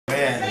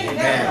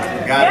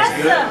God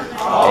is good.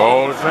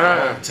 All the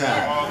time. All the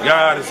time.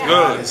 God is good.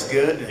 God is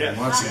good. And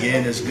once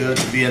again, it's good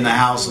to be in the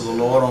house of the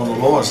Lord on the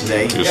Lord's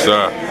Day. Yes,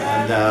 sir.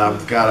 And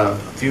I've got a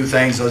few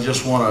things I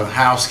just want to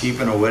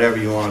housekeeping or whatever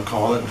you want to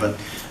call it. But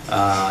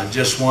I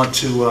just want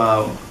to,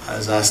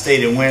 as I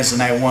stated Wednesday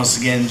night, once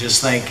again, just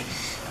thank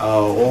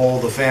all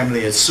the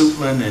family at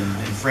Suitland and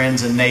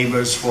friends and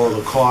neighbors for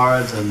the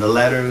cards and the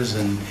letters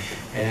and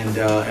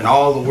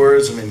all the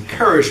words of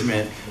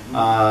encouragement.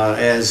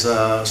 As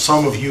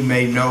some of you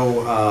may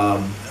know,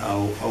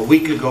 a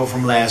week ago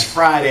from last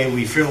Friday,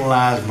 we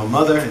funeralized my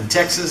mother in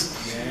Texas.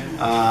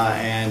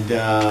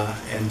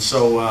 And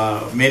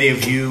so many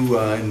of you,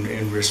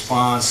 in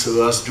response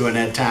to us during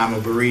that time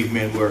of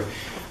bereavement, were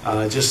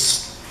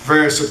just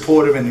very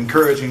supportive and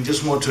encouraging.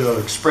 Just want to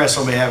express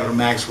on behalf of the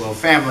Maxwell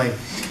family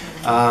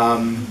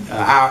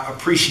our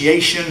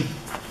appreciation.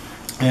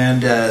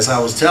 And as I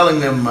was telling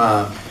them,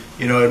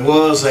 you know, it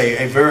was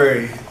a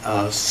very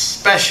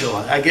special,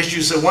 I guess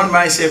you said, one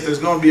might say if there's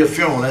going to be a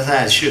funeral, that's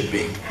how it should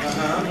be.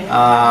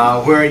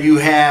 Where you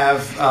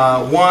have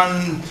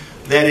one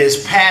that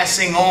is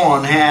passing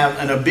on, have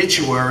an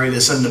obituary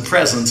that's in the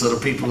presence of the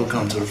people who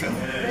come to the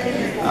funeral.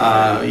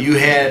 You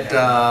had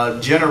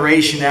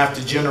generation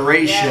after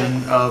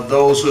generation of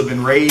those who have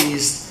been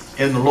raised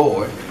in the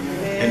Lord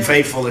and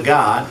faithful to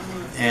God.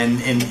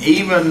 And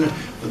even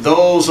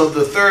those of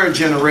the third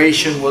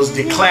generation was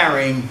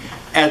declaring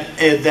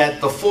that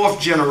the fourth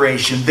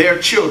generation, their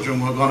children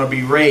were going to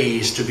be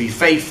raised to be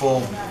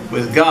faithful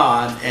with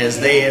God as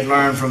they had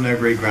learned from their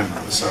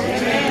great-grandmother. So,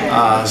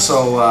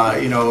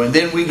 you know, and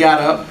then we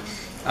got up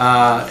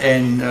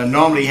and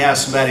normally have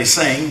somebody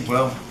sing.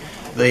 Well,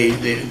 the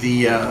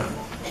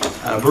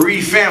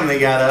bereaved family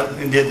got up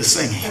and did the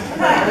singing.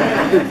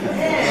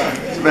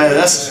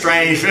 That's a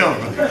strange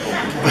feeling.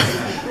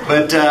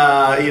 But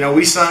you know,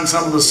 we sung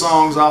some of the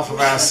songs off of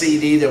our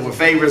CD that were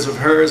favorites of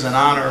hers in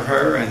honor of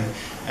her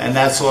and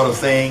that sort of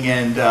thing.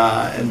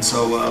 And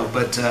so,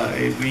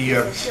 we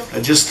are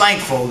just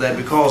thankful that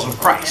because of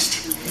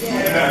Christ.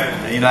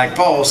 You know, like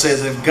Paul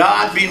says, if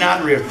God be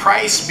not risen, if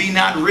Christ be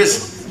not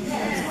risen,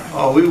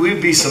 oh,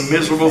 we'd be some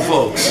miserable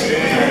folks.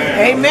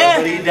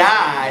 Amen. But he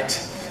died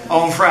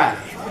on Friday.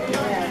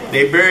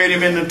 They buried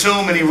him in the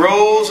tomb and he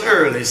rose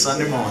early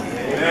Sunday morning.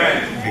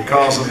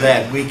 Because of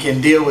that, we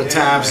can deal with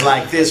times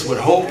like this with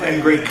hope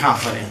and great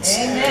confidence.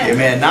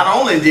 Amen. Not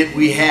only did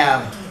we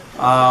have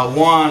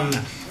one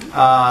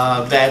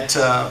that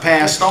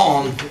passed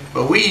on,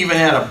 but we even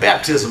had a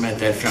baptism at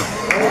that funeral.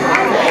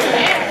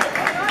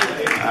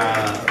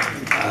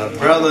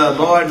 Brother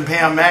Lloyd and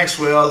Pam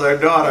Maxwell, their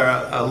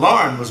daughter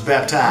Lauren, was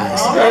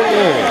baptized.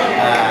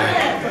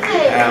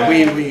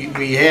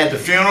 We had the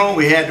funeral,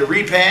 we had the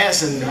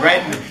repast, and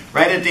right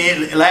at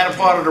the latter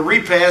part of the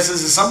repast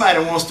is somebody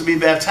wants to be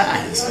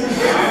baptized,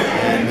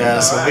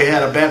 and so we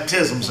had a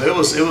baptism. So it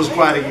was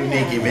quite a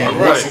unique event.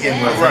 Once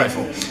again, we're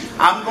thankful.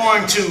 I'm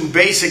going to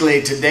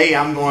basically today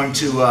I'm going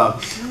to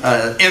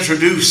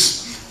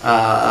introduce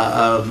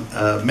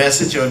a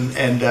message,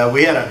 and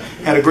we had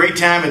a great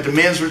time at the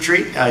men's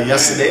retreat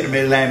yesterday, the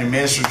Mid-Atlantic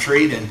Men's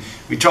Retreat, and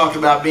we talked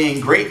about being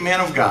great men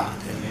of God.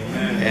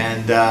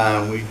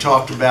 And we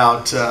talked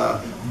about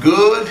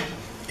good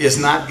is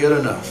not good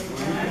enough.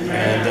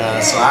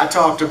 And so I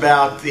talked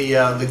about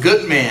the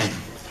good man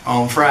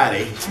on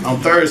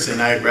Thursday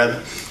night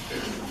rather.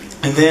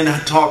 And then I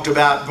talked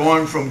about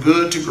going from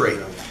good to great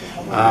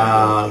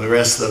the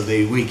rest of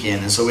the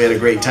weekend. And so we had a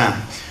great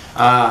time.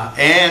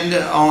 And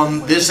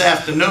on this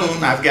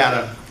afternoon, I've got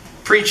to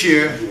preach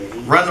here,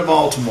 run to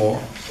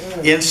Baltimore,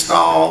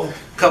 install a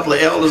couple of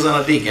elders and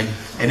a deacon,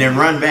 and then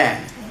run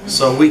back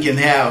so we can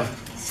have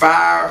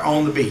fire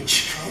on the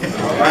beach.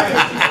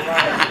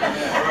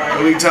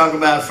 We talk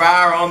about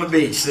fire on the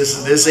beach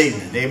this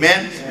evening.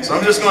 Amen. So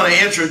I'm just going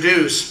to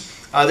introduce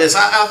this.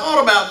 I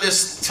thought about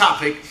this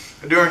topic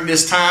during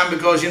this time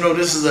because, you know,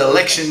 this is the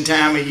election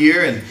time of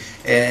year,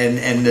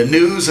 and the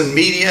news and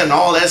media and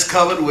all that's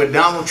covered with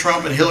Donald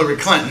Trump and Hillary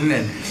Clinton,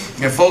 and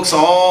folks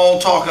are all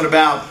talking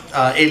about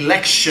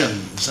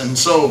elections. And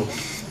so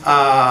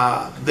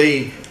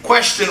the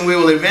question we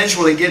will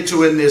eventually get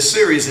to in this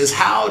series is,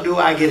 how do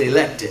I get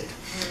elected?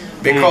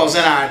 Because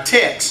in our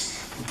text,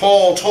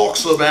 Paul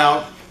talks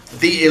about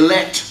the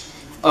elect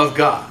of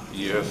God.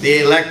 Yes. The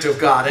elect of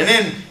God. And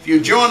then if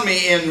you join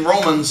me in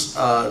Romans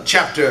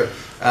chapter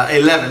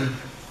 11,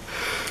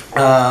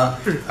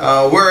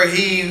 where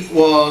he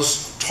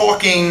was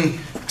talking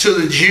to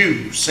the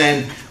Jews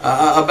and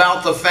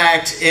about the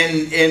fact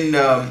in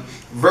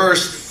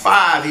verse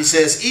 5, he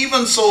says,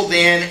 even so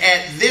then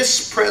at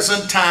this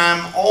present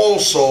time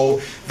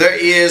also there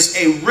is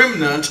a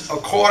remnant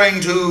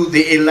according to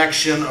the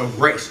election of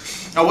grace.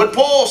 Now what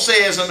Paul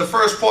says in the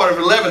first part of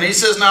 11, he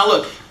says, now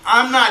look,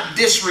 I'm not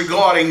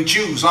disregarding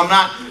Jews. I'm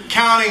not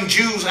counting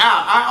Jews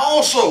out. I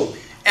also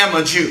am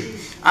a Jew.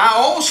 I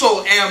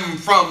also am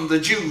from the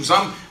Jews.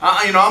 I'm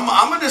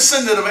a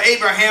descendant of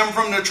Abraham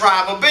from the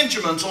tribe of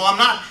Benjamin, so I'm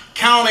not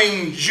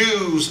counting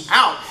Jews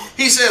out.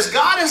 He says,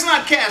 God has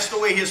not cast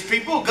away his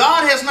people.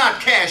 God has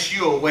not cast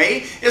you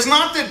away. It's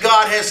not that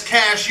God has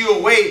cast you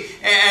away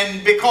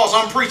and because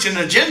I'm preaching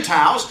to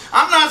Gentiles.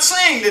 I'm not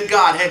saying that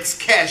God has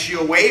cast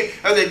you away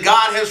or that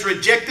God has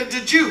rejected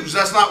the Jews.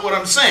 That's not what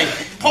I'm saying.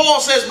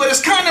 Paul says, but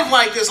it's kind of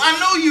like this. I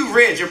know you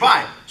read your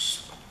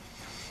Bibles.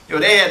 You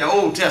know, they had the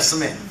Old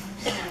Testament.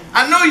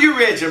 I know you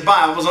read your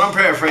Bibles, and I'm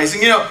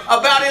paraphrasing,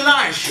 about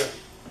Elisha.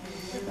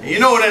 You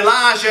know when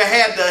Elijah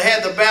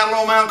had the battle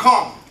on Mount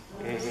Carmel.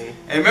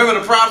 And remember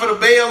the prophet of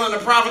Baal and the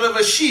prophet of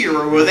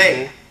Asherah were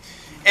there.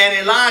 And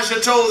Elijah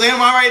told them,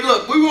 all right,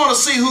 look, we want to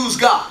see who's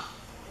God.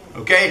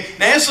 Okay?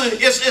 Now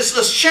it's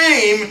a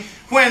shame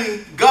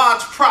when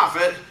God's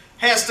prophet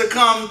has to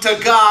come to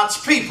God's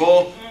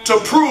people to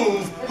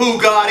prove who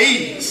God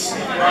is.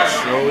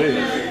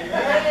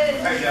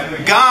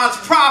 God's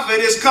prophet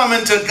is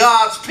coming to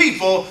God's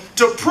people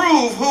to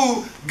prove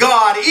who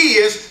God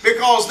is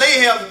because they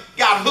have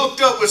got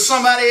hooked up with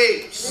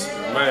somebody else.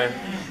 Man.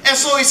 And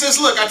so he says,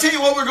 look, I tell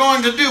you what we're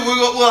going to do.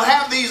 We'll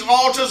have these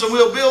altars and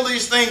we'll build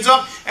these things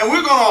up and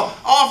we're going to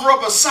offer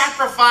up a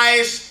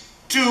sacrifice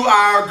to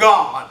our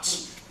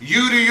gods.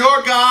 You to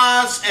your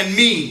gods and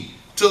me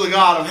to the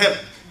God of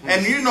heaven.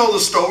 And you know the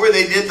story.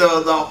 They did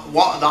the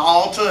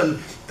altar, and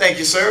thank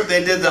you, sir.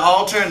 They did the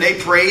altar and they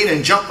prayed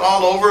and jumped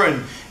all over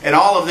and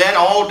all of that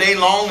all day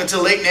long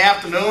until late in the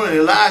afternoon. And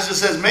Elijah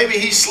says, maybe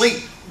he's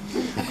asleep.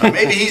 Or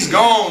maybe he's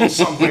gone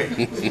somewhere.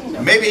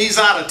 Maybe he's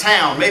out of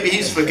town. Maybe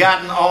he's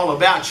forgotten all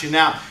about you.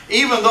 Now,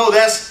 even though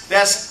that's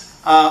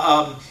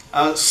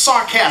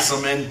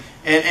sarcasm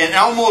and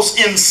almost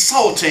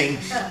insulting,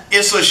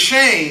 it's a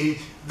shame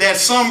that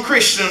some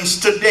Christians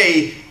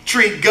today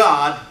treat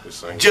God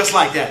just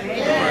like that.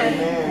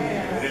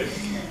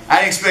 I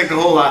didn't expect a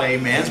whole lot of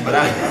amens, but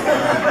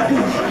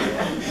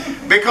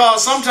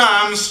because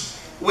sometimes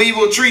we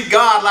will treat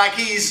God like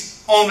he's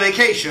on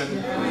vacation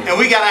and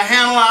we got to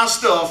handle our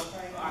stuff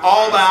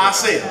all by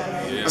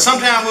ourselves.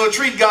 Sometimes we'll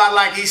treat God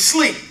like he's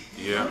asleep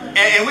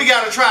and we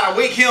got to try to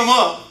wake him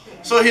up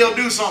so he'll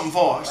do something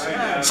for us.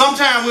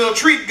 Sometimes we'll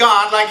treat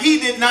God like he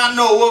did not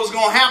know what was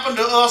going to happen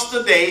to us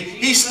today.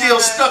 He's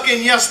still stuck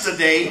in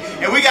yesterday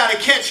and we got to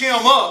catch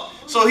him up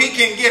so he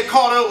can get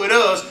caught up with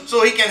us,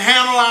 so he can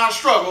handle our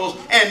struggles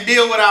and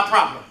deal with our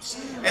problems.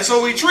 And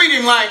so we treat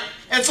him like,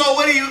 and so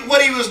what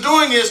he was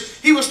doing is,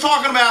 he was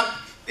talking about,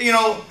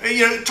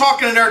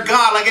 talking to their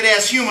God like it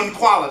has human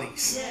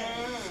qualities.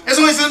 And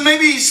so he says,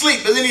 maybe he's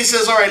asleep, but then he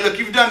says, all right, look,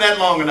 you've done that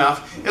long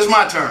enough. It's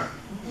my turn.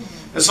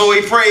 And so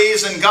he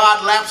prays, and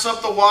God laps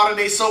up the water.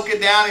 They soak it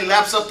down. He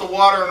laps up the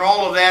water and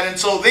all of that. And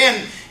so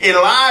then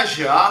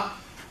Elijah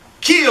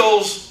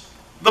kills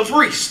the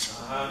priest,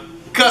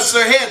 cuts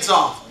their heads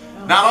off.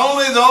 Not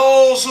only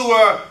those who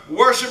are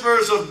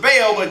worshipers of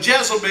Baal, but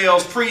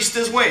Jezebel's priest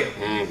as well.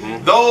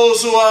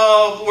 Those who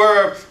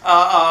were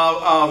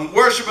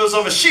worshipers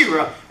of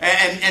Asherah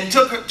and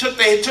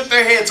took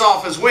their heads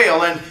off as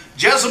well. And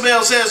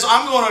Jezebel says,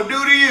 I'm going to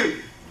do to you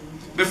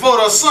before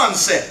the sun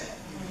set.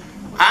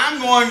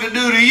 I'm going to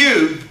do to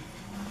you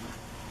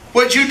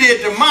what you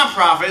did to my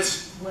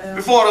prophets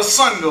before the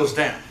sun goes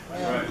down.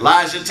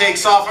 Elijah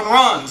takes off and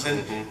runs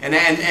and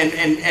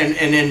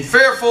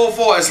fearful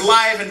for his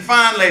life. And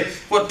finally,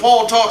 what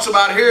Paul talks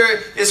about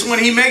here is when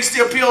he makes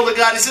the appeal to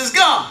God. He says,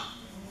 God,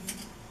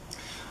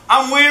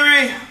 I'm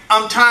weary,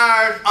 I'm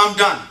tired, I'm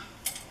done.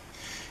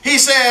 He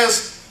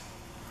says,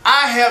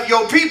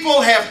 your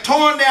people have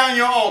torn down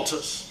your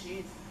altars.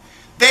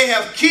 They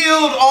have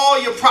killed all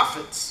your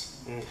prophets.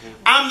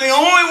 I'm the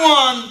only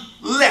one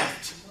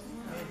left.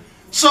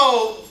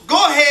 So go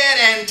ahead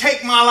and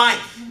take my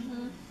life.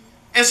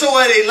 And so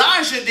what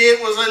Elijah did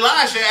was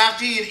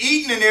after he had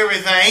eaten and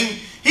everything,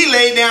 he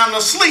lay down to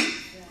sleep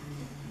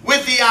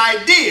with the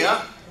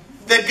idea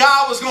that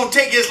God was going to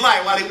take his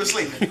life while he was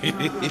sleeping.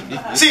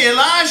 See,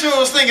 Elijah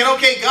was thinking,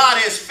 okay, God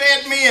has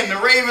fed me and the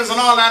ravens and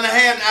all that,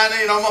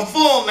 I'm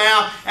full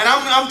now, and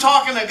I'm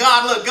talking to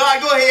God, look,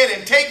 God, go ahead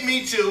and take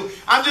me too.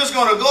 I'm just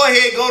going to go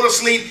ahead, go to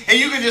sleep, and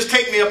you can just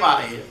take me up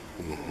out of here.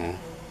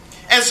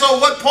 And so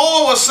what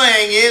Paul was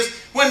saying is,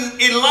 when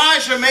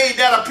Elijah made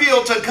that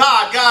appeal to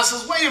God, God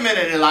says, wait a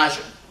minute,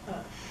 Elijah.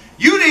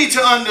 You need to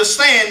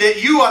understand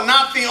that you are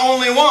not the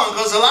only one,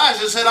 because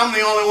Elijah said, I'm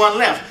the only one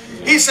left.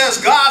 He says,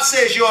 God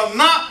says, you're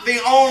not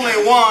the only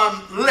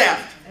one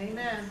left.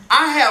 Amen.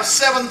 I have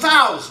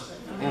 7,000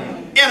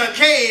 in a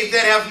cave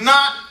that have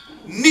not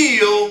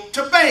kneeled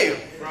to Baal.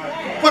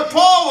 Right. What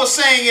Paul was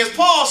saying is,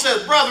 Paul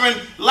says, brethren,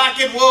 like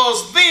it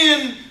was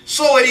then,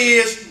 so it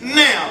is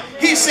now.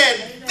 He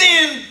said,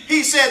 then,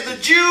 he said, the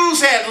Jews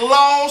had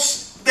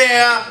lost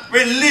their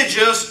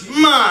religious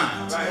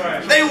minds.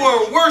 Right. They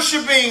were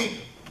worshiping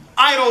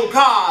idol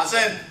gods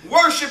and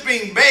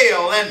worshiping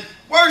Baal and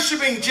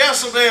worshiping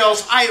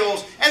Jezebel's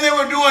idols, and they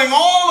were doing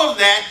all of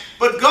that,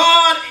 but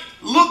God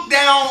looked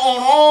down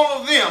on all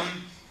of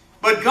them,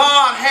 but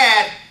God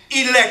had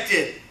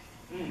elected.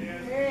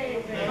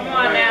 Come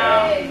on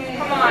now.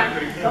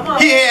 Come on.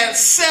 He had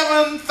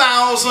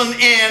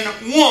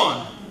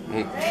 7,001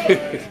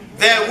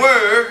 that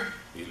were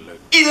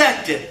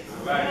elected.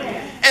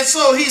 And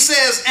so he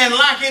says, and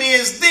like it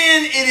is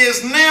then, it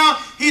is now.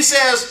 He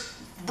says,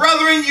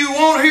 brethren, you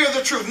won't hear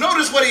the truth.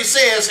 Notice what he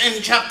says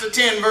in chapter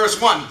 10, verse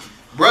 1.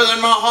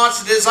 Brethren, my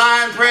heart's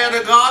desire and prayer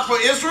to God for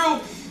Israel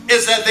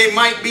is that they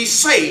might be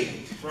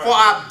saved. For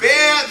I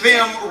bear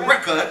them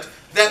record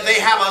that they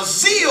have a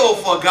zeal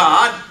for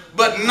God,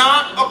 but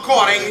not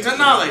according to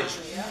knowledge.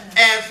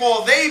 And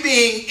for they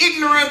being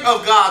ignorant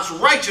of God's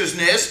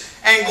righteousness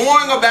and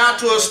going about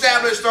to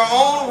establish their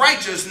own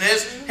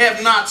righteousness,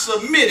 have not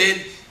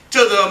submitted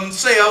to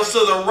themselves to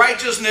the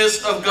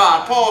righteousness of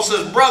God. Paul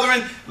says,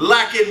 brethren,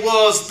 like it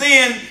was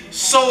then,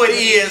 so it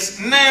is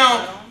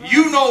now.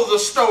 You know the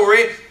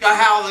story of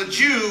how the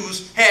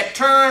Jews had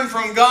turned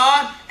from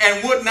God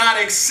and would not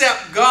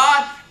accept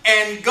God.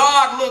 And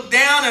God looked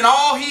down and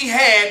all he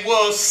had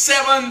was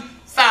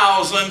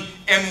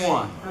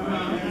 7,001.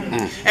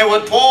 And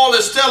what Paul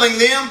is telling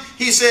them,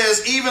 he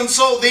says, even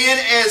so then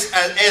as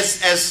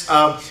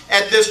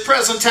at this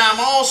present time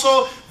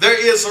also, there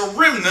is a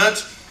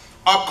remnant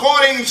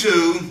according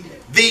to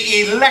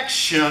the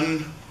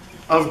election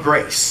of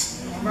grace.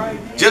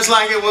 Just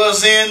like it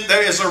was then,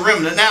 there is a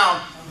remnant.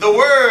 Now, the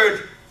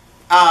word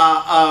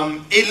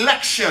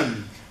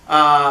election,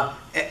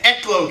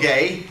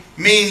 ekloge,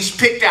 means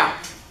picked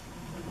out.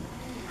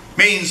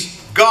 Means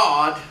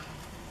God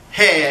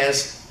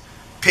has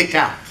picked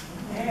out.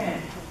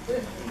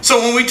 So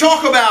when we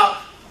talk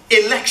about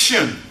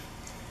election,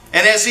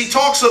 and as he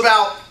talks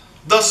about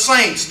the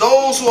saints,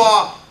 those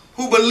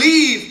who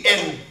believe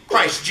in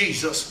Christ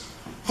Jesus,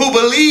 who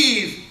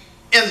believe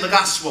in the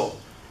gospel,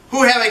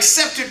 who have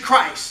accepted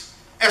Christ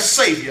as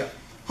Savior,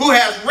 who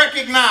have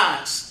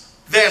recognized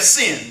their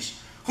sins,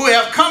 who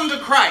have come to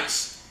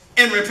Christ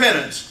in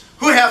repentance,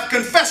 who have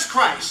confessed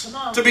Christ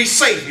to be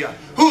Savior,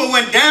 who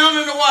went down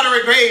in the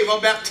watery grave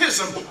of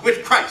baptism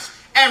with Christ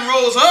and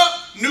rose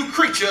up new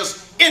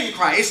creatures in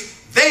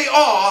Christ, they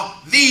are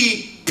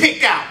the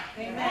picked out.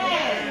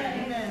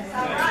 Amen.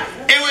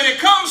 And when it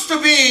comes to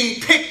being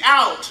picked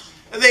out,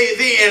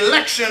 the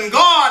election,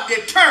 God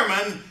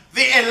determined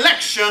the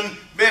election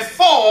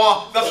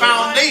before the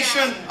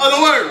foundation of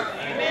the world.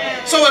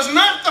 So it's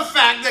not the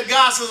fact that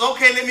God says,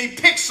 okay, let me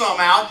pick some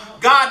out.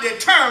 God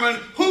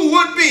determined who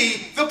would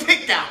be the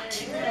picked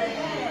out.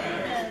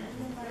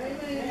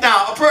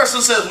 Now, a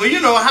person says, well, you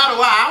know, how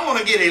do I want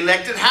to get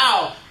elected.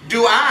 How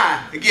do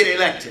I get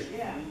elected?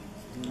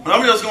 But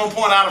I'm just going to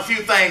point out a few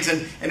things,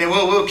 and then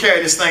we'll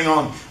carry this thing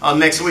on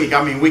next week.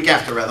 I mean, week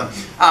after, rather.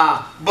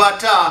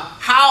 But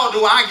how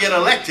do I get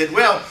elected?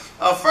 Well,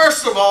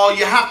 first of all,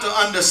 you have to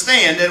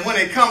understand that when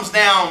it comes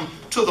down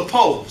to the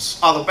polls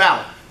or the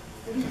ballot,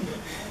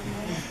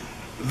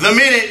 the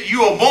minute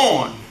you are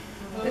born,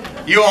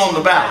 you're on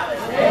the ballot.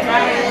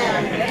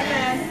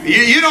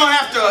 You don't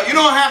have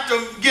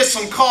to get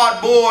some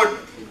cardboard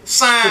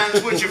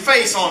signs with your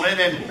face on it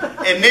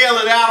and nail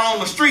it out on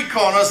the street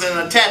corners and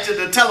attach it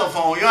to the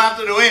telephone. You don't have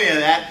to do any of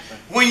that.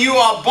 When you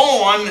are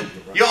born,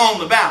 you're on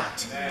the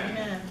ballot.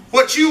 Amen.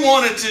 What you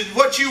want to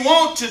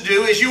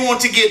do is you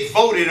want to get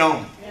voted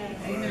on.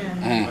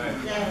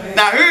 Amen.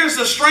 Now here's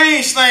the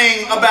strange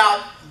thing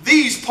about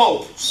these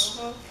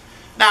polls.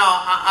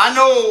 Now I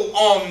know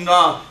on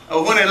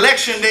when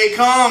election day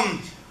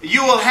comes,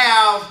 you will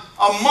have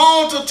a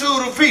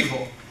multitude of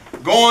people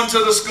going to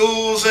the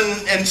schools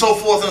and so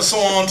forth and so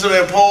on to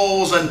their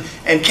polls and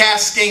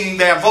casting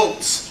their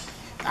votes.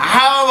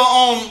 However,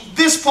 on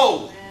this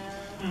poll,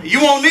 you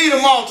won't need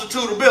a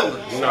multitude of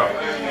buildings. No.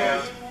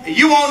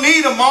 You won't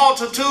need a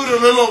multitude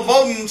of little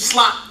voting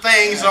slot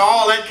things or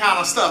all that kind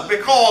of stuff,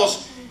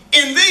 because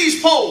in these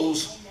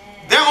polls,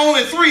 there are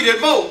only 3 that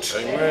vote.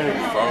 Amen.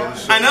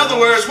 In other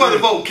words, where the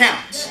vote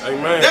counts.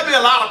 Amen. There'll be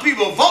a lot of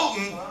people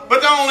voting,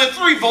 but there are only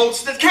 3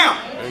 votes that count.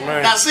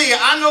 Amen. Now see,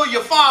 I know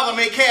your father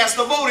may cast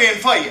a vote in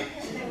for you,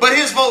 but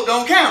his vote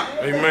don't count.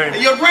 Amen.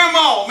 Your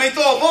grandma may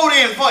throw a vote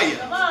in for you,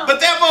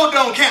 but that vote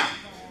don't count.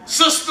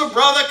 Sister,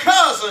 brother,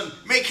 cousin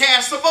may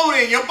cast a vote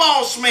in. Your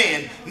boss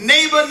man,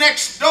 neighbor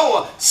next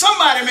door,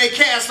 somebody may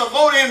cast a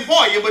vote in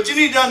for you, but you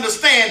need to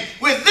understand,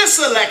 with this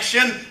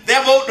election,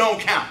 their vote don't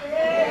count.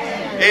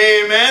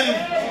 Amen.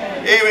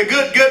 Amen.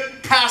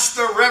 Good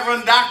pastor,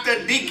 reverend, doctor,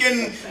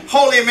 deacon,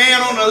 holy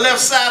man on the left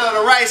side or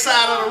the right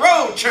side of the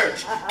road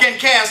church can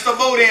cast a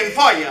vote in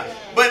for you.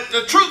 But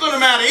the truth of the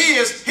matter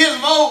is, his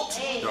vote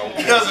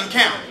doesn't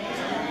count.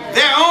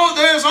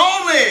 There's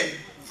only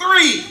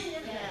 3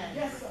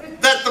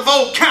 that the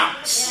vote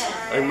counts.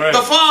 Amen.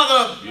 The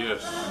Father,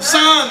 yes.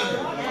 Son,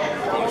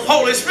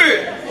 Holy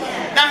Spirit.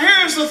 Now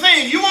here's the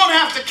thing, you won't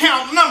have to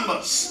count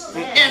numbers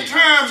in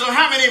terms of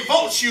how many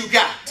votes you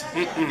got.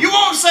 You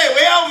won't say,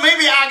 well,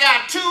 maybe I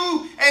got 2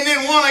 and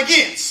then 1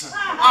 against,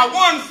 or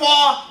 1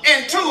 for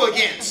and 2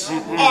 against,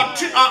 or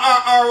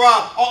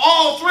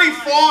all 3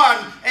 for,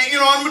 and you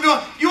know,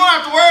 you won't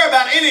have to worry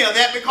about any of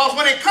that, because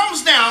when it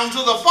comes down to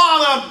the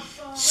Father,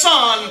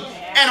 Son,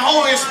 and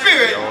Holy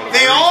Spirit,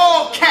 they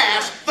all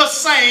cast the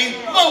same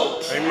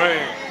vote.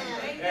 Amen.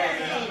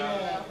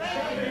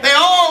 They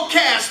all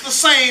cast the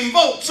same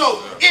vote.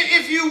 So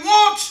if you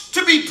want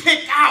to be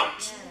picked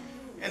out,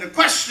 And the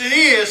question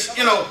is,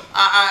 am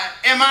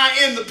I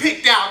in the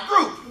picked out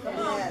group?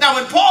 Now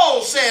when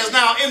Paul says,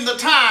 now in the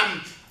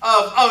time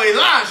of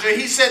Elijah,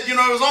 he said, there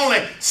was only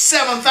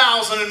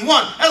 7,001.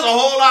 There's a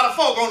whole lot of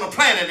folk on the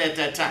planet at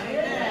that time.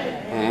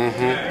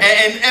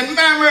 And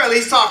primarily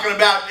he's talking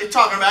about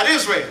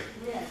Israel.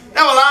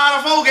 There were a lot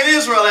of folk in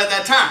Israel at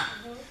that time.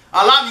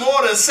 A lot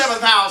more than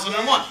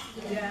 7,001.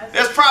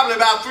 There's probably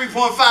about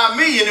 3.5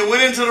 million that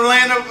went into the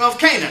land of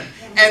Canaan.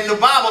 And the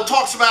Bible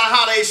talks about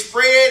how they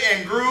spread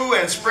and grew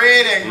and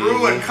spread and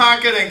grew and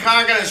conquered and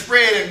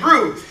spread and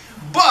grew.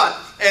 But,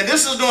 and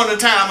this is during the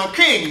time of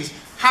kings,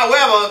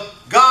 however,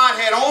 God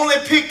had only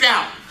picked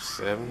out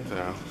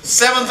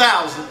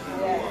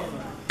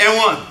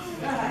 7,001.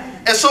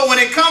 And so when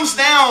it comes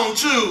down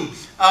to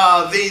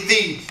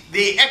the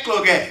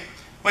eklogé,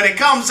 when it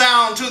comes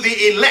down to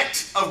the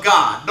elect of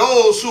God,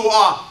 those who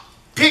are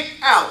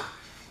picked out,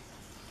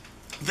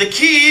 the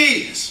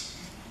key is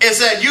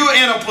that you're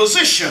in a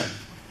position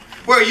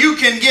where you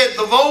can get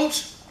the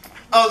vote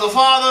of the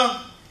Father,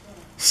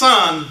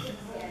 Son,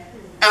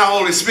 and the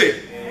Holy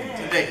Spirit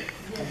today.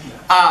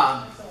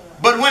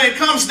 But when it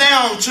comes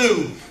down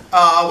to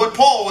what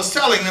Paul was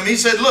telling them, he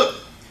said, look,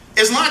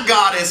 it's not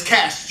God has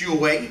cast you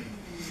away.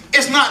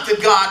 It's not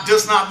that God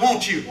does not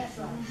want you.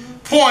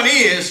 Point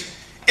is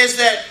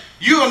that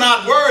you are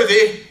not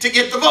worthy to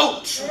get the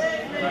vote.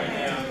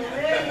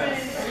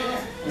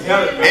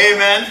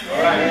 Amen.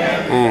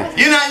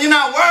 You're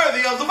not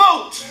worthy of the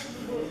vote.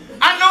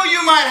 I know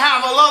you might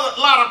have a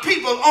lot of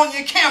people on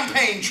your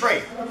campaign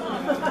trail.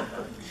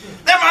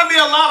 There might be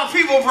a lot of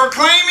people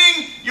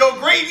proclaiming your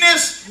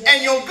greatness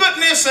and your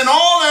goodness and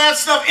all of that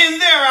stuff in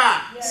their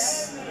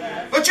eyes.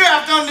 But you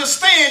have to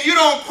understand you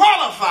don't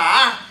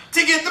qualify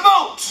to get the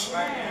vote.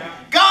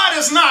 God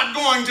is not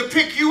going to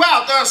pick you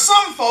out. There are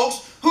some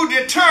folks who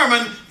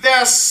determine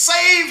their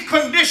saved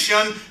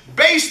condition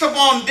based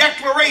upon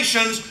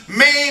declarations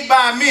made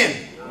by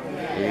men.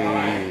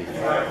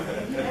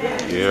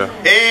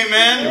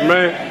 Amen.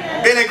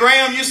 Billy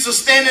Graham used to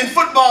stand in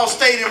football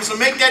stadiums and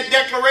make that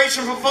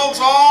declaration for folks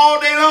all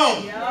day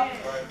long.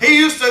 He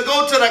used to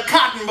go to the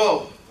Cotton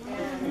Bowl.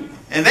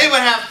 And they would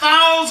have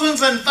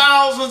thousands and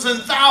thousands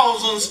and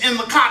thousands in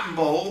the Cotton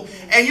Bowl.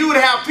 And you would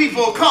have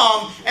people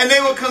come and they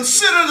would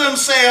consider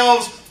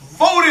themselves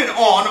voted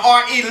on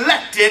or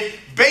elected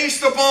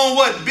based upon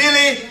what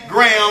Billy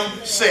Graham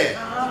said.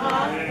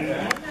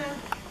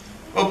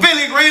 Well,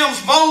 Billy Graham's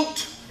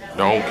vote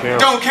don't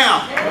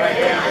count.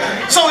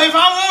 So if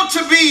I want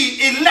to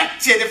be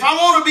elected, if I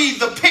want to be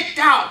the picked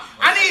out,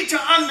 I need to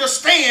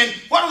understand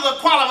what are the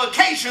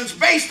qualifications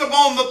based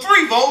upon the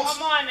 3 votes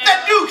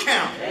that do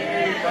count.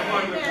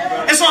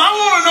 And so I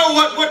want to know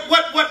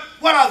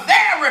what are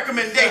their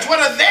recommendations, what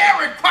are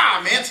their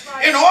requirements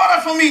in order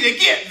for me to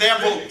get their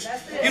votes.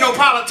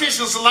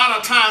 Politicians a lot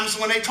of times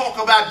when they talk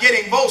about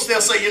getting votes,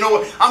 they'll say,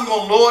 I'm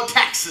going to lower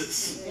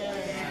taxes,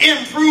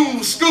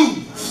 improve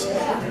schools,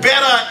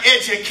 better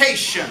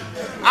education.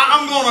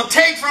 I'm going to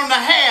take from the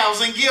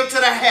haves and give to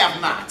the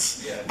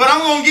have-nots. But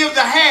I'm going to give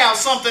the haves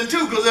something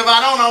too, because if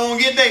I don't, I won't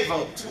get their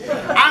vote.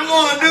 I'm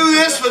going to do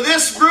this for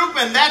this group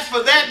and that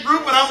for that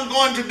group, and I'm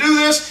going to do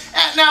this.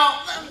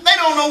 Now, they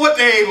don't know what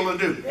they're able to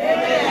do.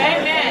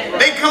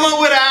 They come up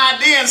with an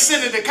idea and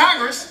send it to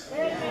Congress.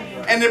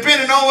 And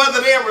depending on whether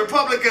they're a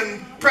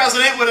Republican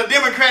president with a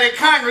Democratic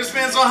Congress,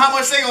 depends on how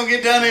much they're going to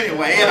get done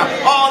anyway.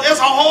 There's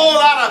a whole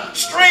lot of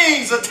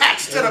strings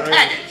attached to the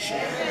package.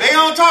 They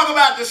don't talk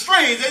about the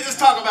strings, they just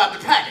talk about the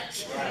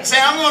package. Say,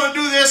 I'm going to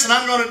do this, and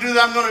I'm going to do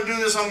that, I'm going to do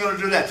this, I'm going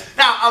to do that.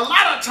 Now, a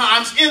lot of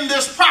times in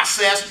this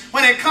process,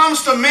 when it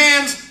comes to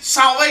man's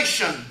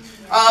salvation,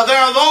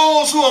 there are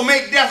those who will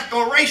make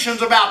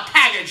declarations about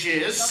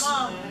packages.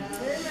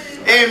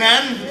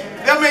 Amen.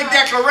 They'll make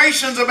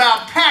declarations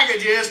about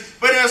packages,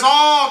 but there's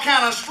all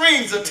kind of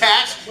strings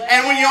attached,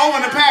 and when you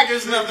open the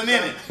package, there's nothing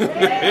in it.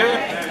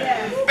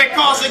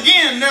 Because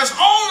again, there's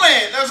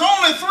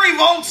only 3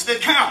 votes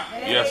that count.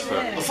 Yes,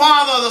 sir. The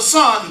Father, the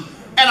Son,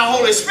 and the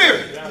Holy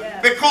Spirit.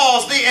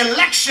 Because the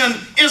election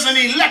is an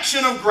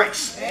election of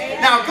grace.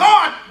 Now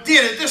God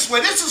did it this way.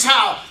 This is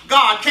how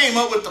God came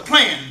up with the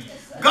plan.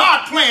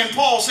 God planned,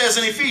 Paul says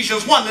in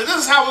Ephesians 1, that this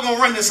is how we're going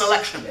to run this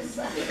election.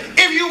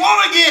 If you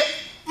want to get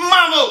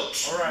my vote.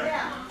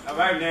 All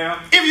right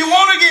now. If you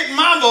want to get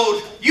my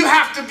vote, you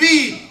have to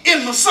be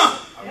in the Son.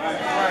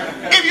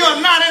 If you're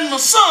not in the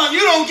Son,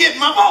 you don't get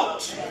my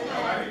vote.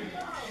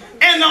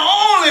 And the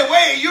only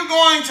way you're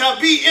going to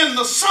be in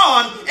the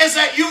Son is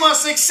that you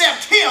must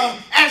accept Him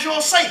as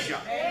your Savior.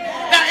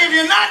 Now, if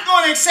you're not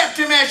going to accept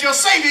Him as your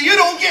Savior, you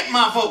don't get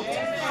my vote.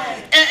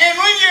 And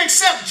when you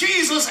accept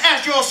Jesus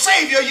as your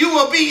Savior, you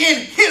will be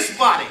in His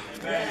body.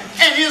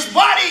 And His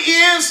body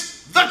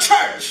is the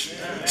church.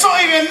 So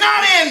if you're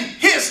not in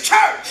His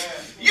church,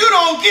 you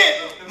don't get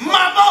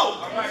my vote.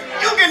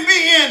 You can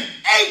be in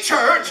a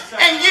church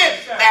and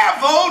get their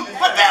vote,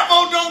 but their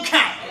vote don't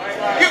count.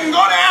 You can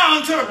go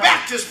down to the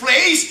Baptist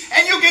place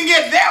and you can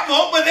get their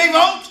vote, but their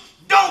vote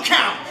don't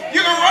count.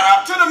 You can run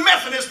up to the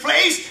Methodist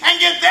place and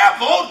get their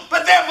vote,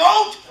 but their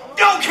vote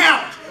don't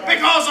count.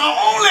 Because the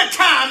only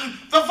time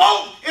the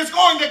vote is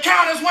going to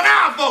count as when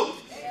I vote.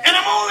 And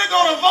I'm only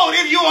going to vote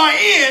if you are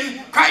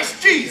in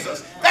Christ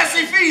Jesus. That's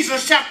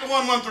Ephesians chapter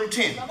 1, 1 through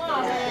 10.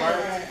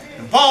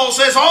 And Paul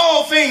says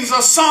all things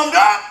are summed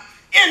up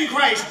in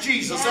Christ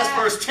Jesus. That's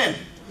verse 10.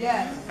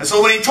 And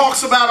so when he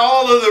talks about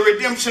all of the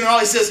redemption and all,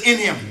 he says in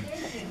him,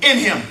 in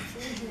him,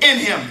 in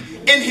him,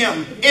 in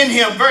him, in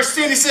him. Verse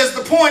 10, he says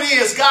the point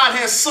is God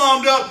has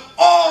summed up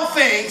all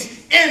things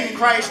in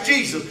Christ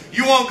Jesus.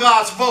 You want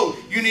God's vote,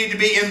 you need to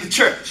be in the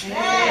church.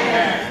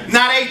 Amen.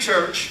 Not a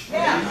church,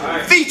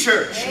 the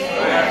church.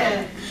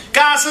 Amen.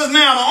 God says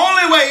now the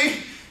only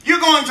way you're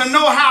going to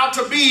know how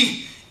to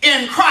be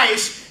in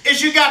Christ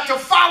is you got to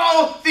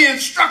follow the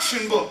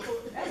instruction book.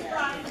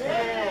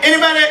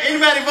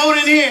 Anybody vote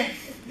in here?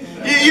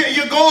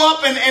 You go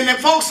up and the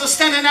folks are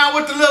standing out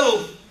with the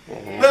little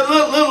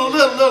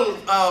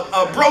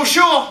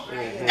brochure,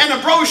 and the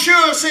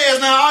brochure says,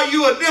 now are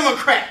you a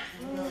Democrat?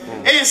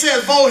 And it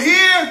says vote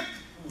here,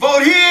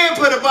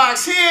 put a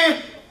box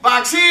here,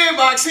 box here,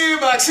 box here,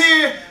 box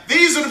here.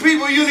 These are the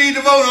people you need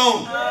to vote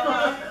on.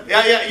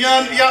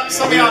 Yeah,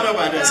 some of y'all know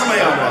about that. Some of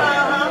y'all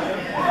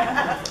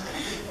know.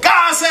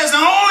 God says the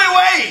only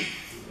way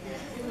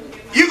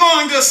you're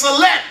going to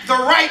select the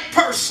right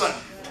person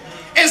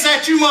is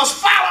that you must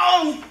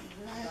follow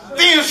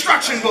the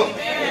instruction book.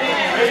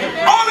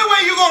 Only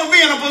way you're going to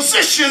be in a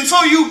position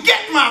so you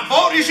get my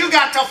vote is you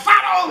got to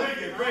follow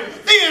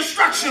the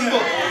instruction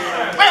book.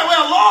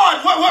 Well,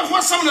 Lord,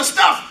 what's some of the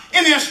stuff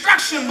in the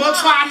instruction book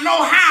so I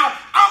know how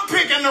I'm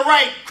picking the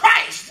right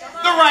Christ,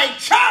 the right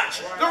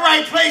church, the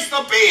right place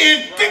to be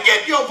in to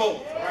get your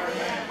vote?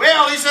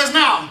 Well, he says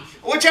now,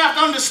 what you have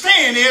to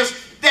understand is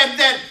that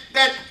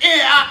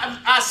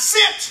I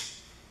sent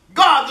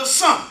God the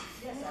Son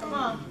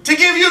to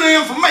give you the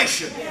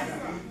information.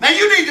 Now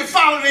you need to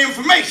follow the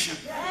information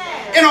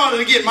in order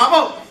to get my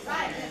vote.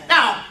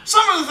 Now,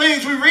 some of the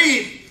things we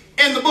read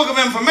in the book of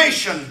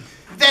information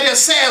that it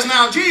says,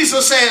 now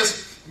Jesus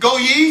says, go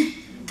ye,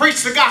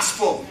 preach the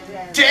gospel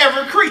to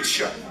every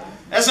creature.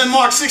 As in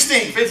Mark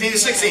 16, 15 to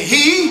 16.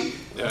 He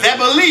that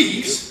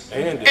believes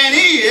and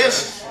he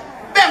is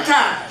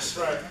baptized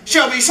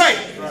shall be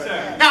saved.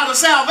 Now the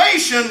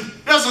salvation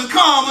doesn't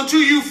come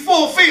until you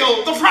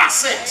fulfill the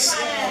process.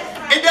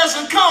 It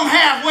doesn't come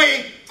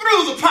halfway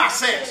through the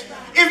process.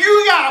 If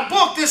you got a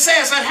book that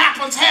says it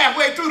happens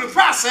halfway through the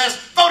process,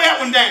 throw that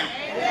one down.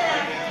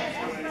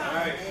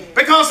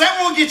 Because that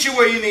won't get you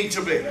where you need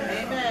to be.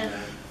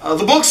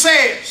 The book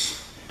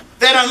says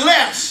that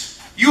unless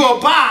you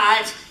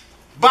abide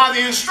by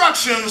the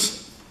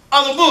instructions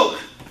of the book,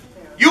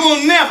 you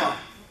will never,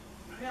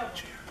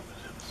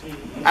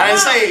 I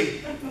didn't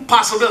say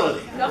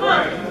possibility,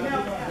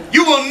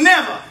 you will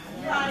never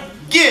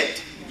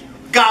get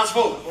God's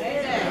vote.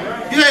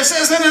 It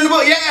says that in the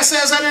book. Yeah, it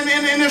says that in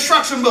the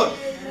instruction book.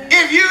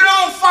 If you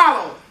don't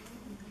follow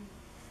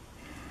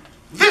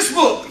this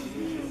book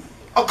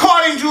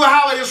according to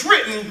how it is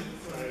written,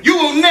 you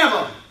will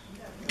never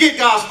get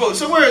God's vote.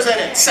 So where is that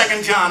at?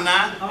 2 John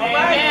 9.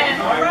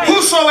 Right.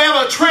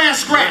 Whosoever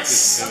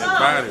transgress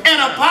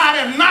and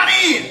abideth not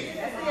in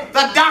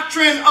the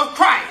doctrine of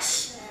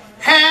Christ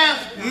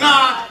hath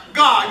not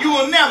God. You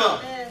will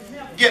never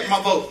get my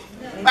vote.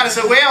 But I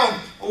said, well,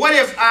 what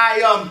if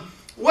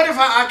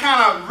I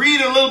kind of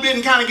read a little bit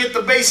and kind of get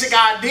the basic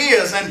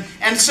ideas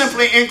and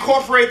simply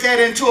incorporate that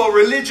into a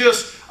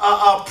religious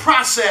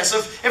process?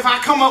 If I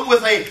come up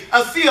with a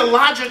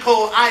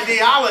theological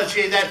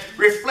ideology that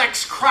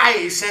reflects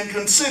Christ and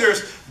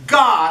considers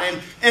God,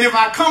 and if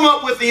I come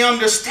up with the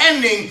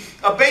understanding,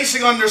 a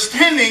basic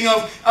understanding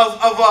of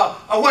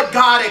what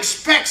God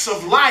expects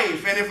of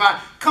life, and if I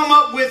come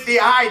up with the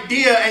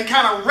idea and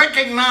kind of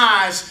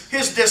recognize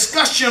his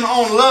discussion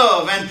on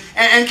love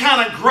and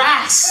kind of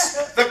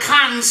grasp the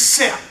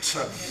concept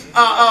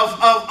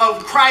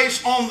of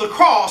Christ on the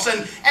cross,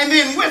 and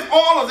then with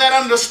all of that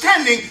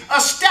understanding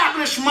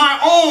establish my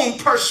own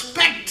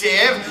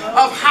perspective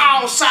of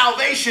how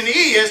salvation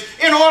is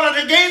in order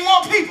to gain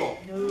more people.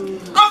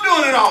 I'm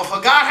doing it all for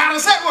God. How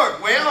does that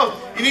work? Well,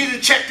 you need to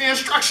check the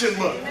instruction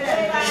book.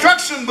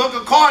 Instruction book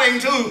according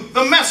to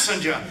the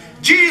messenger.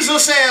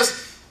 Jesus says,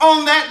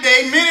 on that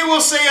day, many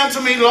will say unto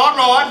me, Lord,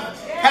 Lord,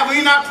 have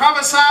we not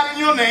prophesied in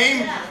your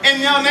name?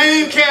 In your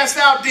name cast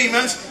out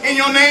demons. In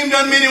your name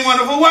done many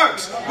wonderful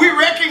works. We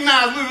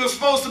recognize we were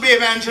supposed to be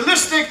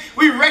evangelistic.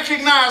 We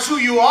recognize who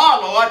you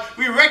are, Lord.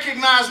 We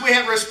recognize we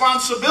have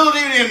responsibility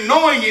in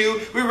knowing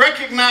you. We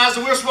recognize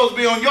that we're supposed to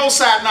be on your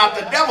side, not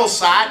the devil's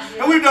side.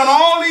 And we've done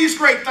all these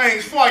great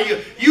things for you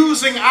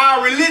using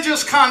our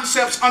religious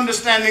concepts,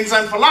 understandings,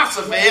 and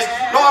philosophies.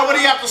 Lord, what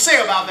do you have to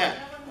say about that?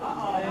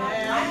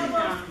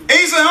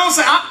 He said,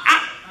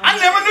 I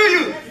never knew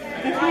you.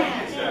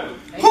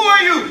 Who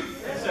are you?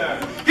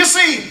 You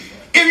see,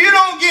 if you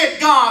don't get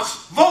God's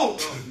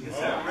vote,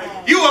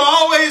 you will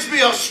always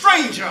be a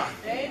stranger.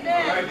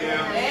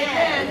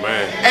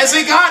 And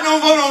see, God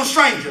don't vote on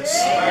strangers.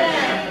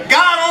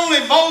 God only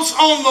votes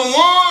on the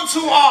ones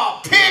who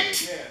are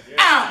picked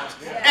out.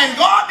 And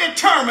God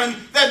determined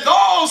that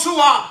those who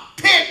are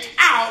picked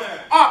out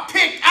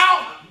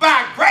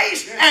by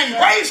grace, and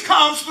grace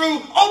comes through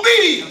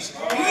obedience,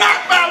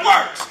 not by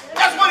works.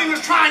 That's what he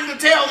was trying to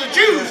tell the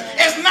Jews.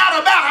 It's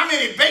not about how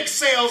many bake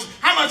sales,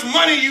 how much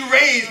money you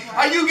raised,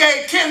 or you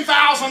gave $10,000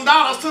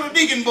 to the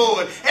deacon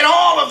board, and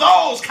all of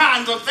those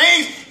kinds of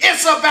things.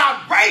 It's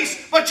about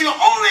grace, but you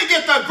only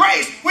get the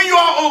grace when you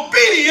are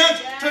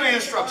obedient to the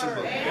instruction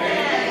book.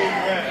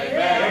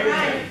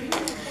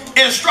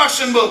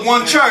 Instruction book,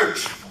 one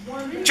church,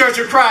 Church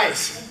of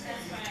Christ.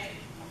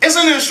 It's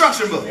an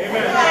instruction book.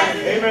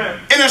 Amen.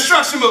 An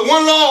instruction book.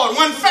 One Lord,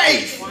 one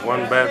faith.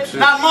 One baptism.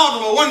 Not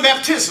multiple, one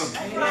baptism.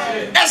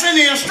 That's in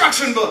the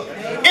instruction book.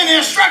 In the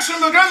instruction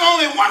book, there's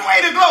only one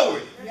way to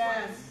glory.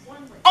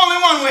 Only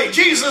one way.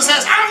 Jesus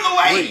says, I'm the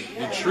way.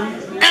 The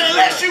truth. And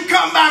unless you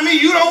come by me,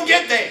 you don't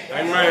get there.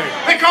 Amen.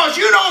 Because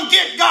you don't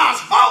get God's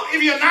vote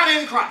if you're not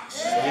in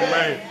Christ.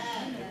 Amen.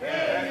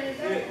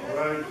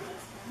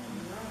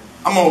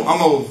 I'm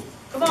gonna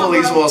pull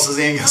these horses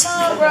in. I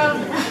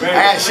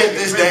gotta shut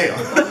this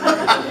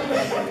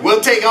down.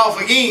 We'll take off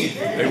again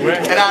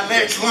at our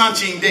next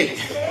launching date.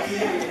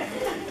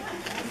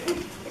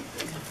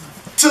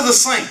 To the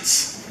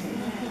saints,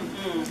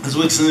 this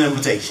week's an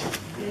invitation.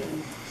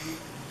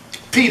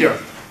 Peter,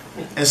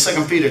 in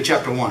 2 Peter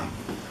chapter 1,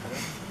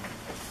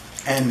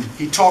 and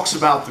he talks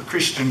about the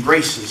Christian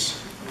graces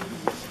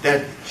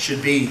that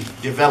should be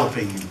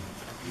developing.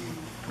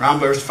 Around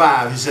verse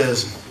 5, he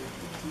says,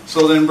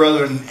 so then,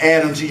 brethren,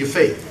 add unto your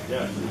faith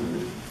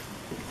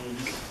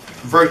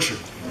virtue,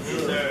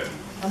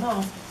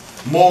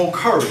 moral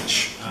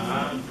courage.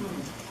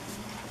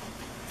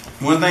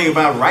 One thing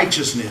about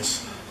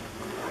righteousness,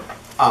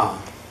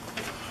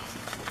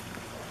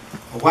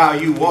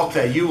 while you walk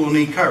there, you will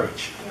need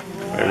courage.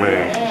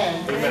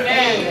 Amen.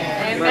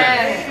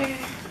 Amen.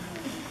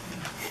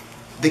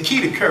 The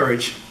key to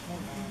courage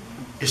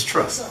is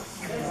trust.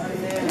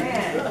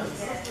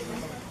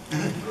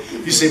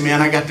 You say,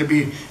 man, I got to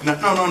be...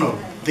 No.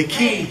 The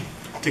key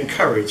to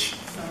courage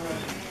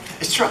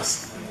is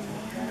trust.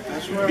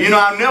 You know,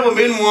 I've never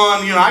been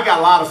one, I got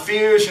a lot of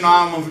fears,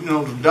 I'm a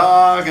the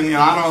dog, and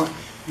I don't...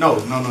 No.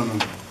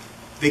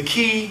 The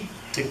key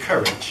to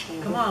courage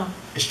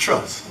is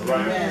trust.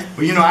 Right.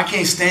 Well, I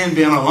can't stand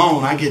being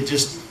alone. I get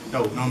just...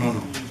 No.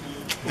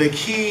 The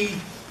key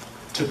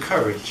to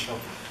courage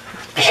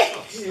is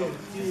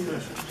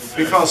trust.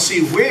 Because,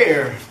 see,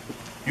 where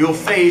you'll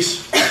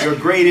face your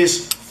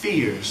greatest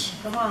fears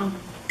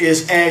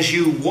is as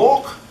you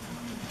walk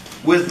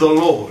with the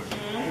Lord.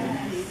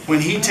 When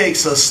he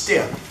takes a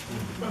step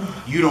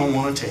you don't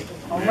want to take.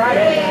 All right.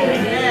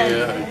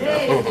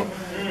 Yeah.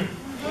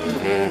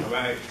 All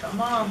right.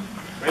 Come on.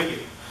 Thank you.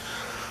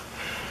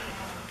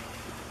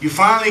 You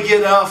finally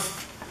get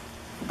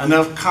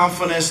enough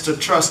confidence to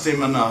trust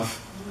him enough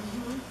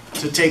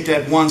to take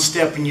that one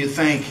step, and you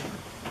think,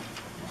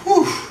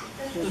 whew.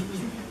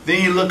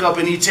 Then you look up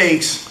and he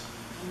takes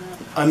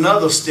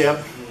another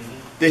step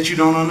that you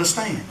don't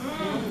understand.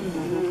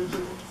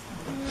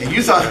 And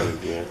you thought,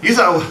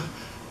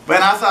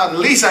 man, I thought at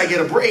least I get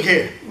a break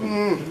here.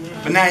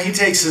 But now he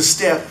takes a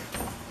step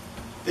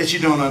that you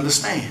don't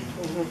understand.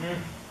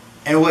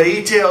 And what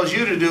he tells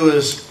you to do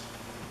is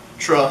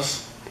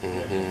trust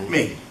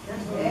me.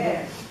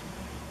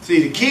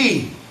 See, the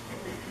key,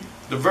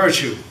 the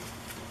virtue,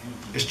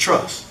 is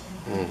trust.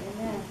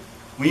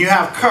 When you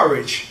have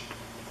courage,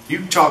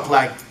 you talk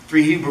like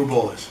 3 Hebrew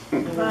boys.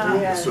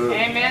 Yes, sir.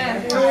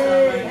 Amen.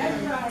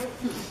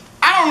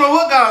 I don't know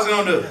what God's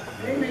going to do.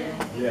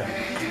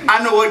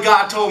 I know what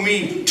God told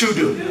me to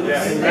do.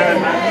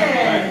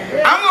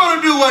 I'm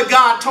going to do what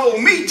God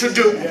told me to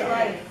do.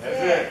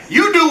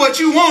 You do what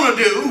you want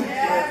to do.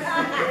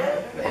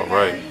 All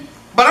right.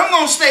 But I'm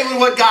going to stay with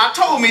what God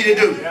told me to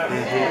do.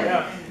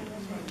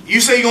 You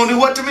say you're going to do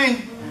what to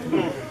me?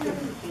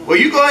 Well,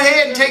 you go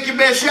ahead and take your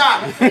best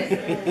shot.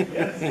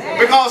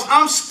 Because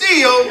I'm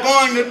still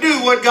going to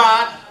do what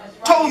God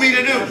told me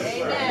to do.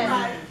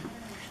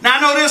 Now, I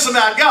know this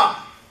about God.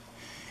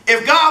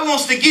 If God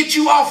wants to get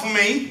you off of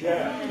me,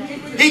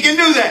 he can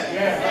do that.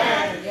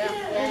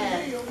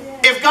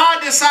 If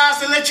God decides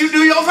to let you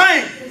do your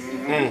thing,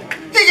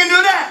 he can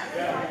do that.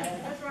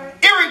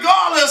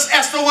 Irregardless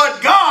as to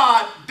what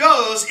God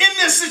does in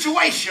this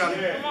situation,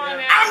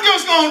 I'm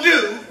just going to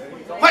do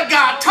what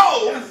God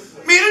told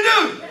me to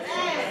do.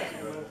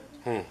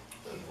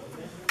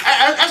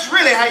 That's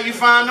really how you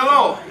find the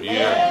Lord.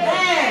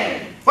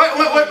 Yeah.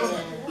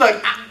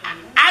 Look,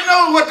 I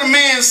know what the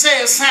man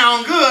says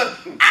sound good.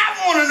 I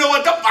want to know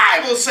what the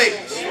Bible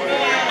says.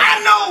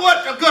 I know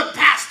what the good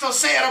pastor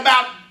said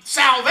about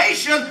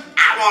salvation.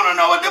 I want to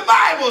know what the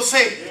Bible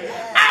says.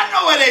 I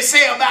know what they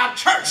say about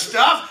church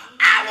stuff.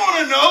 I want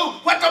to know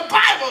what the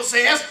Bible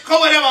says, because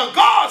whatever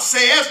God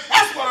says,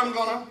 that's what I'm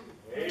going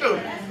to do.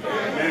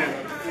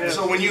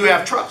 So when you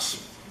have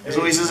trust,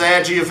 so he says,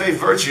 add to your faith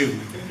virtue,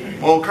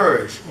 moral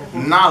courage,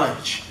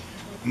 knowledge,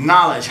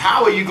 Knowledge.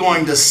 How are you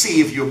going to see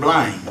if you're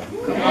blind?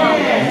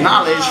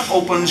 Knowledge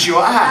opens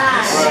your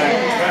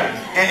eyes.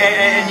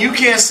 And you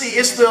can't see.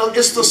 It's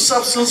the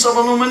substance of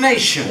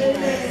illumination.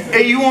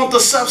 And you want the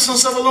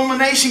substance of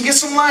illumination? Get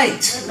some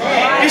light.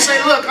 You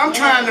say, look, I'm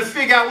trying to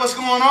figure out what's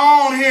going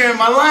on here in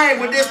my life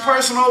with this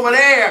person over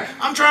there.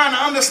 I'm trying to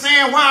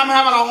understand why I'm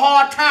having a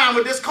hard time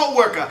with this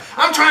coworker.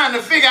 I'm trying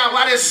to figure out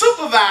why this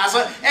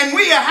supervisor and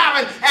we are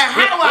having, and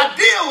how do I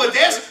deal with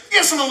this?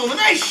 Get some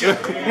illumination.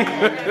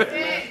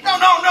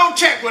 Don't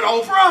check with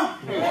Oprah.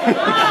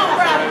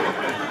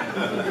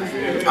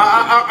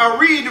 I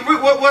read,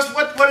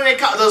 what do they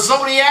call it? The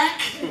Zodiac?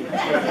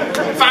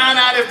 Find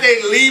out if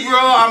they Leo,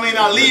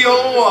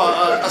 or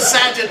a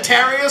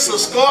Sagittarius, a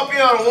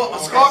Scorpio, or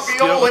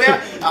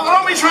whatever.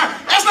 Don't be trying.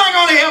 That's not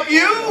going to help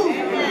you.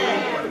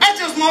 That's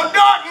just more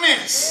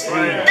darkness.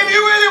 If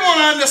you really want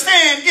to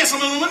understand, get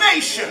some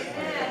illumination.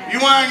 You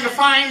want to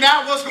find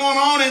out what's going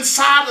on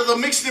inside of the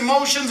mixed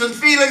emotions and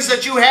feelings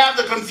that you have,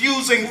 the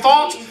confusing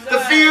thoughts, the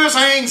fears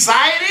and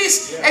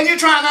anxieties, and you're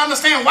trying to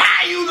understand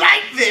why you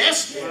like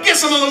this, get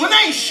some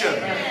illumination.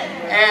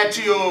 Add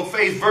to your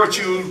faith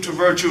virtue, to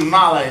virtue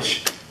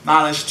knowledge,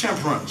 knowledge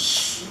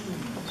temperance,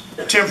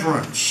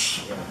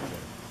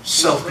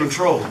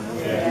 self-control,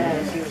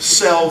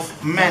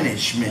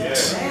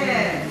 self-management,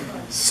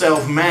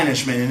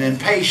 and then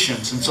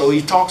patience. And so he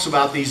talks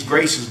about these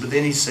graces, but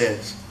then he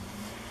says,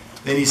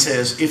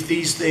 if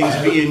these things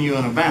be in you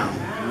and abound,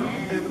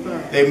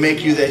 they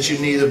make you that you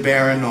neither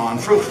barren nor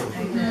unfruitful.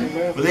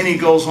 But then he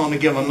goes on to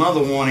give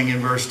another warning in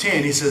verse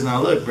 10. He says,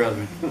 now look,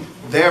 brethren,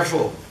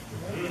 therefore,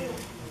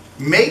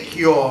 make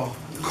your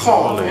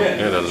calling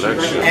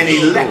and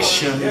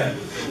election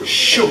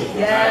sure.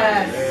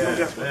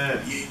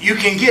 You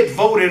can get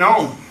voted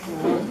on,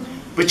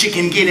 but you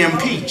can get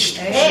impeached.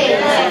 You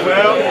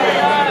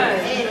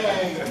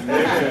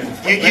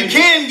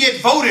can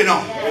get voted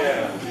on.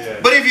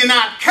 But if you're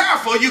not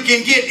careful, you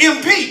can get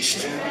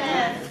impeached.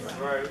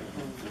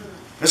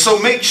 And so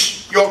make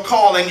your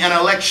calling and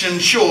election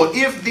sure.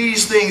 If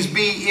these things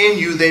be in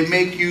you, they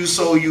make you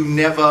so you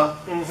never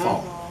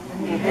fall.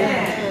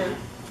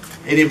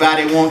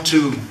 Anybody want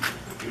to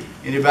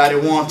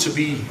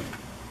be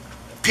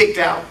picked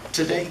out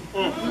today?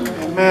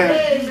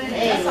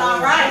 That's all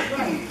right.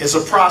 It's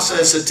a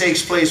process that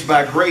takes place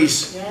by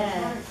grace.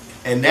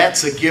 And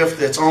that's a gift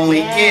that's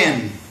only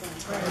in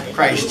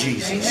Christ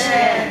Jesus.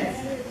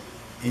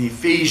 In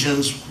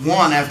Ephesians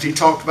 1, after he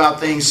talked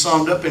about things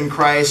summed up in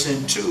Christ,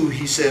 and 2,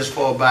 he says,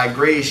 for by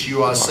grace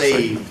you are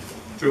saved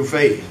through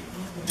faith.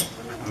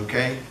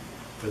 Okay?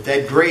 But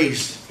that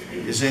grace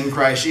is in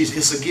Christ Jesus.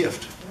 It's a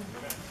gift.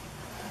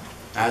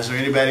 Now, is there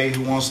anybody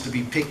who wants to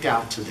be picked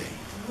out today?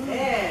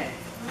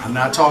 I'm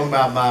not talking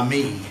about by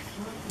me.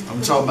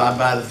 I'm talking about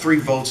by the 3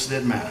 votes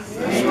that matter.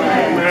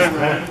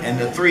 And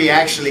the 3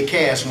 actually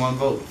cast 1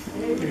 vote.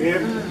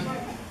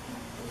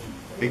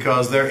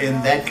 Because they're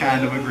in that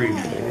kind of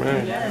agreement.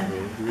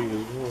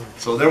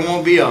 So there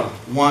won't be a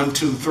 1,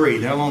 2, 3.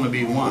 There'll only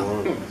be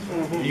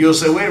 1. You'll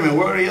say, wait a minute,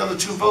 where are the other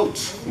 2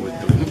 votes?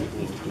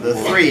 The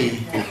 3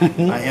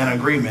 are in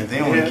agreement.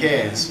 They only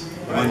cast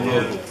 1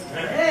 vote.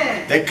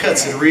 That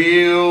cuts it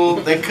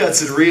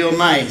real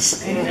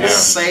nice.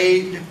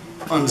 Saved,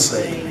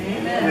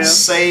 unsaved.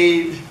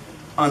 Saved,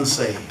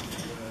 unsaved.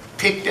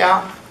 Picked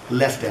out,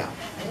 left out.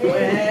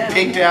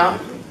 Picked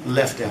out,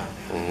 left out.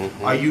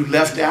 Are you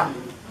left out?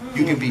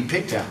 You can be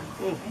picked out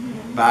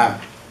by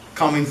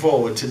coming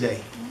forward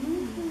today.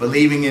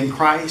 Believing in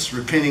Christ,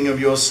 repenting of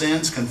your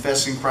sins,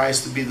 confessing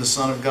Christ to be the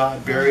Son of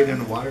God, buried in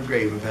the water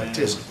grave of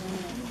baptism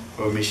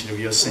for remission of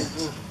your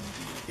sins.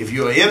 If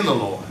you are in the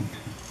Lord,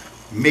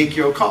 make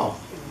your call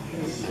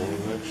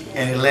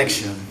and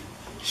election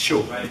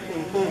sure.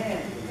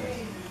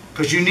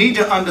 Because you need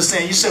to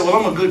understand, you say, well,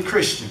 I'm a good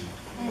Christian.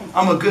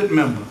 I'm a good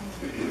member.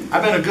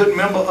 I've been a good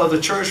member of the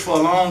church for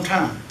a long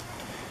time.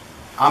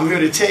 I'm here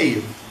to tell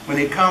you, when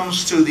it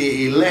comes to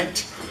the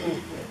elect,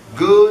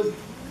 good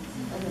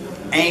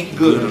ain't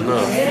good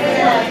enough.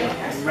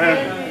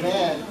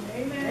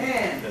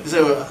 You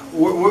say, well,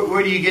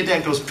 where do you get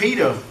that? Because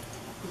Peter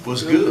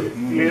was good.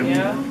 You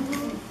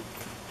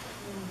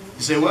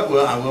say, well,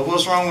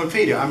 what's wrong with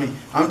Peter? I mean,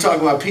 I'm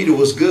talking about Peter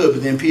was good,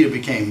 but then Peter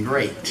became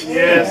great.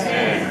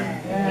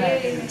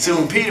 So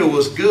when Peter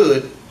was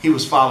good, he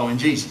was following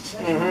Jesus.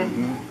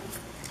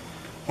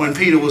 When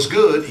Peter was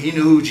good, he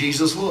knew who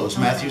Jesus was.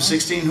 Matthew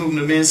 16, whom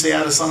the men say,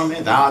 I the Son of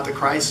Man, thou art the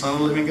Christ, Son of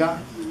the living God.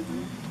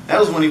 That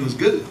was when he was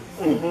good.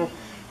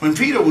 When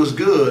Peter was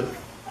good,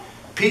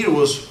 Peter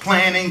was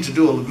planning to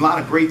do a lot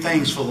of great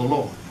things for the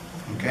Lord.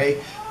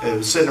 Okay? They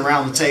were sitting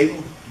around the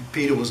table.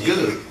 Peter was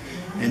good.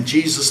 And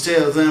Jesus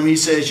tells them, he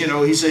says,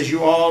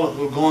 you all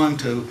are going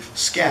to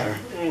scatter.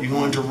 You're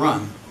going to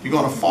run. You're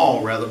going to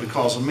fall, rather,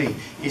 because of me.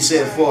 He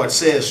said, for it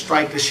says,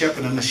 strike the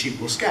shepherd and the sheep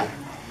will scatter.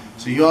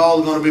 So you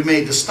all are going to be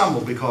made to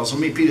stumble because of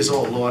me. Peter said,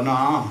 oh, Lord,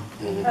 no.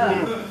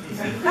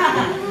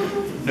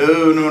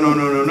 No.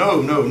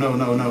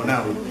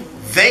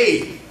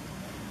 They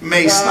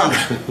may stumble.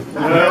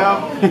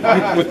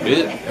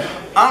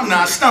 I'm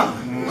not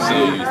stumbling. See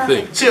what you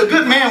think. See, a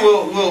good man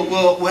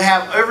will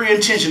have every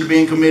intention of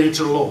being committed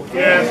to the Lord.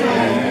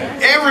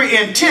 Every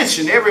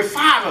intention, every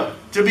fiber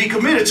to be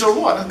committed to the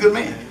Lord. That's a good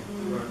man.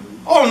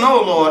 Oh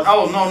no, Lord.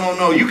 Oh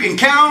no. You can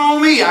count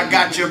on me. I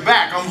got your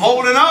back. I'm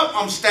holding up.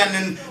 I'm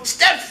standing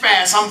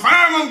steadfast. I'm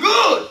firm. I'm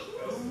good.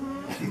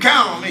 You can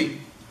count on me.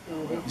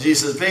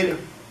 Jesus said, Peter,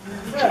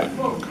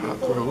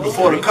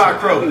 before the cock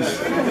crows,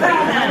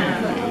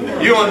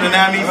 you're going to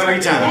deny me 3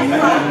 times.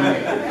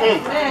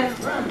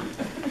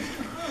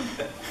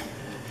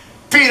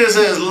 Peter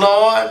says,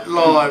 Lord,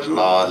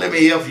 let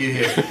me help you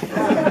here.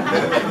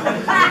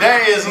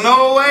 There is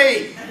no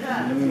way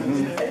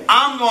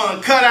I'm going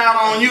to cut out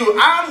on you.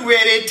 I'm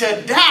ready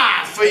to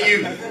die for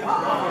you.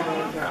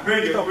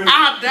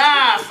 I'll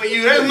die for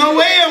you. There's no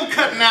way I'm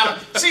cutting out.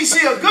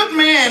 See, a good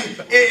man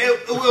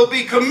will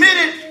be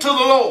committed to the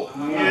Lord.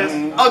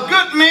 A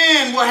good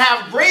man will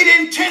have great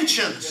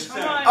intentions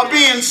of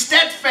being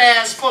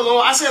steadfast for the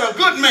Lord. I said a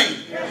good man.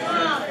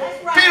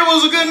 Peter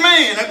was a good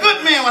man. A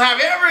good man will have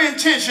every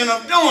intention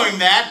of doing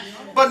that.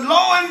 But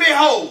lo and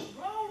behold,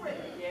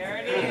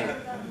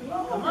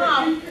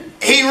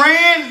 he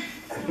ran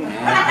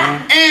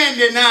and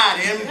denied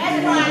him,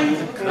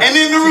 and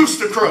then the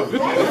rooster crowed.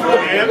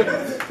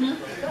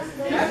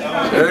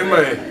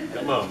 Amen.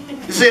 Come on.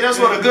 You see, that's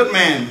what a good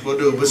man will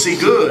do. But see,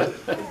 good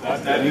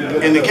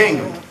in the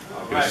kingdom,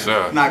 Yes,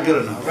 sir. not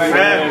good enough.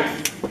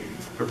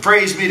 But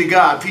praise be to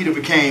God, Peter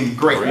became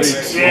great.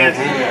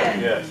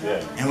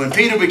 And when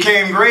Peter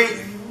became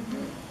great,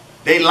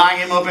 they lock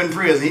him up in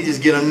prison. He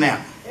just get a nap.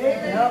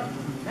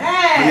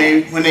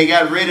 When they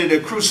got ready to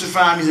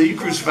crucify him, he said, you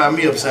crucify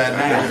me upside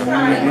down.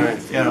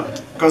 You know,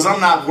 because I'm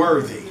not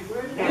worthy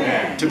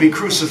to be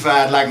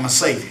crucified like my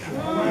Savior.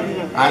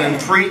 I done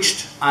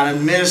preached, I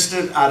done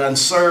ministered, I done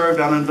served,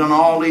 I done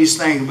all these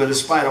things, but in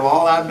spite of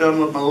all I've done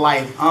with my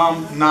life,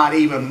 I'm not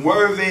even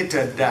worthy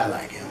to die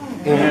like him.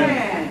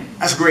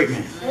 That's a great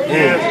man.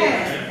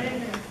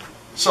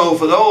 So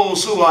for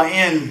those who are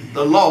in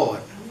the Lord,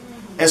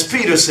 as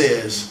Peter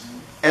says,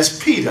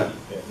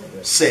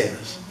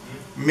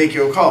 make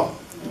your call.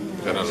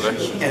 An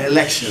election. An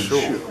election.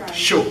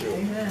 Sure.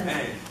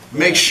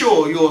 Make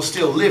sure you're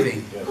still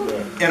living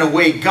in a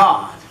way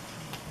God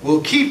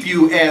will keep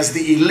you as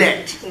the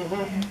elect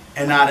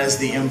and not as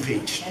the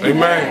impeached.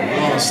 Amen. We're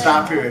going to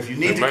stop here. If you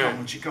need to come,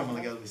 once you come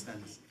together, we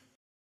stand.